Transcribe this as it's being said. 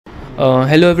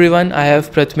Hello everyone, I have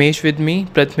Prathmesh with me.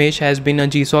 Prathmesh has been a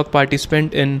GSOC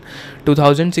participant in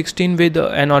 2016 with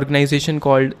an organization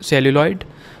called Celluloid.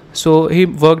 So he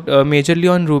worked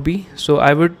majorly on Ruby. So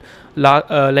I would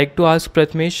like to ask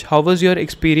Prathmesh, how was your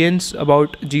experience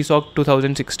about GSOC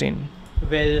 2016?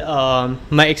 Well,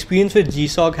 my experience with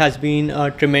GSOC has been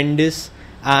tremendous,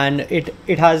 and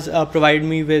it has provided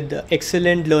me with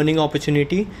excellent learning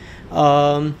opportunity.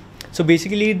 So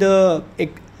basically,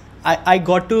 I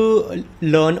got to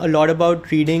learn a lot about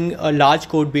reading large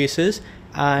code bases,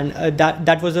 and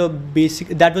that was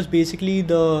basically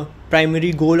the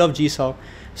primary goal of GSOC.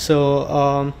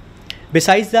 So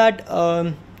besides that,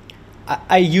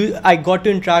 I got to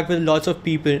interact with lots of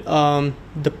people.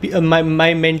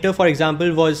 My mentor, for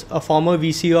example, was a former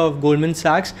VC of Goldman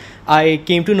Sachs. I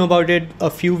came to know about it a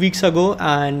few weeks ago,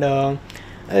 and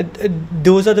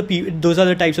those are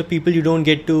the types of people you don't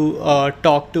get to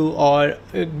talk to or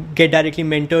get directly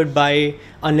mentored by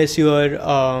unless you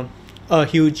are a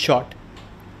huge shot.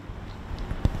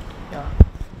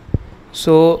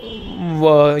 So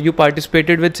you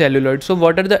participated with Celluloid. So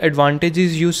what are the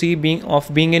advantages you see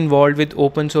being involved with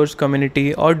open source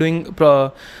community or doing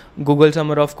Google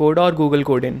Summer of Code or Google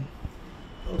Coding?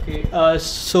 Okay,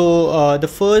 so the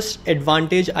first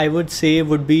advantage I would say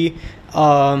would be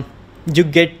you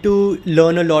get to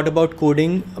learn a lot about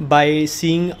coding by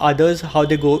seeing others how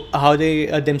they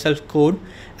themselves code,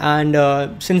 and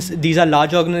since these are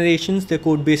large organizations, their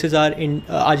code bases are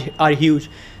huge.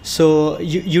 So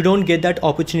you don't get that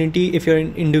opportunity if you're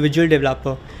an individual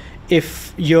developer.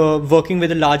 If you're working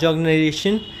with a large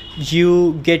organization,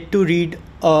 you get to read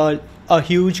a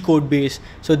huge code base.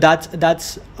 So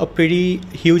that's a pretty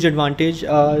huge advantage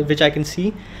which I can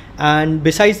see. And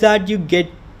besides that, you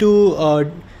get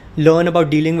to learn about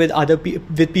dealing with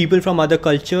with people from other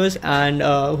cultures and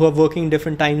who are working in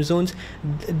different time zones.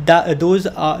 Those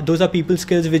are people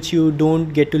skills which you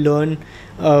don't get to learn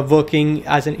working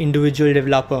as an individual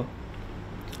developer.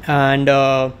 And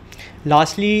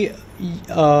lastly,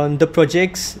 the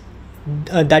projects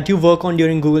that you work on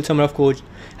during Google Summer of Code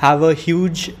have a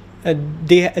huge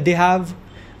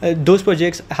those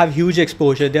projects have huge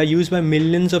exposure. They are used by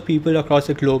millions of people across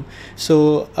the globe.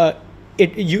 So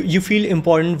you feel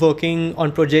important working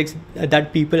on projects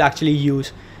that people actually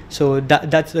use. So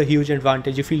that's a huge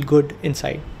advantage. You feel good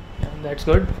inside. Yeah, that's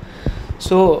good.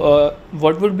 So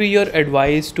what would be your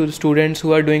advice to the students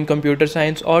who are doing computer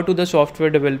science or to the software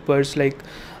developers? Like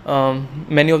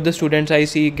many of the students I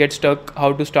see get stuck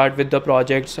how to start with the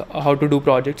projects, how to do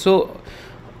projects. So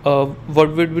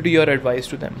what would be your advice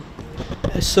to them?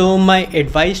 So my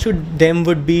advice to them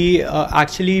would be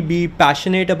actually be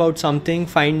passionate about something,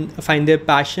 find their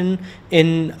passion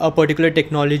in a particular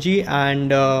technology,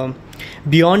 and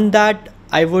beyond that,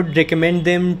 I would recommend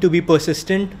them to be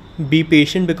persistent, be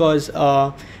patient, because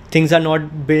things are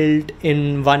not built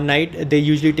in one night. They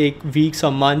usually take weeks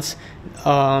or months.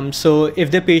 So if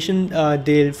they're patient,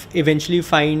 they'll eventually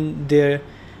find their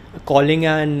calling,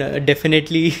 and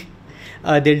definitely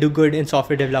they'll do good in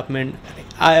software development.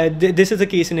 This is the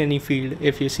case in any field,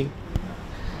 if you see.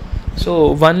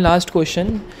 So one last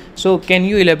question. So can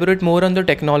you elaborate more on the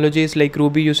technologies like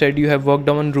Ruby? You said you have worked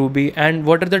on Ruby, and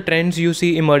what are the trends you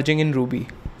see emerging in Ruby?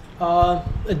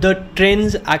 The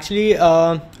trends actually,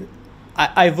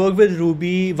 I work with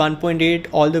Ruby 1.8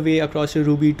 all the way across to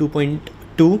Ruby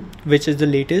 2.2, which is the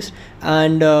latest,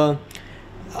 and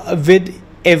with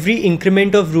every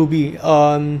increment of Ruby,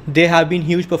 there have been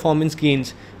huge performance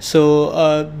gains. So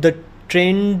the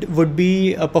trend would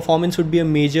be performance would be a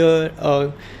major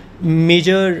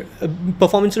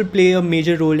performance will play a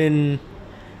major role in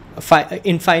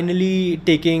finally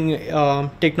taking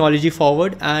technology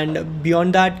forward. And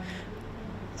beyond that,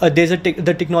 there's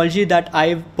the technology that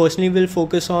I personally will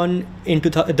focus on into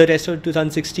the rest of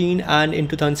 2016 and in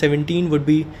 2017 would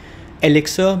be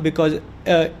Elixir, because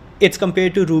it's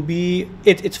compared to Ruby,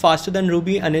 it's faster than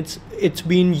Ruby, and it's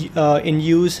been in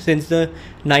use since the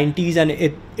 90s, and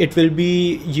it will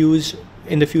be used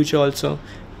in the future also.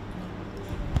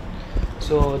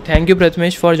 So thank you,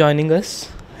 Prathmesh, for joining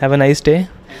us. Have a nice day,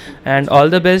 and all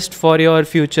the best for your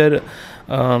future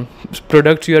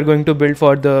products you are going to build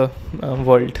for the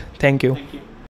world. Thank you. Thank you.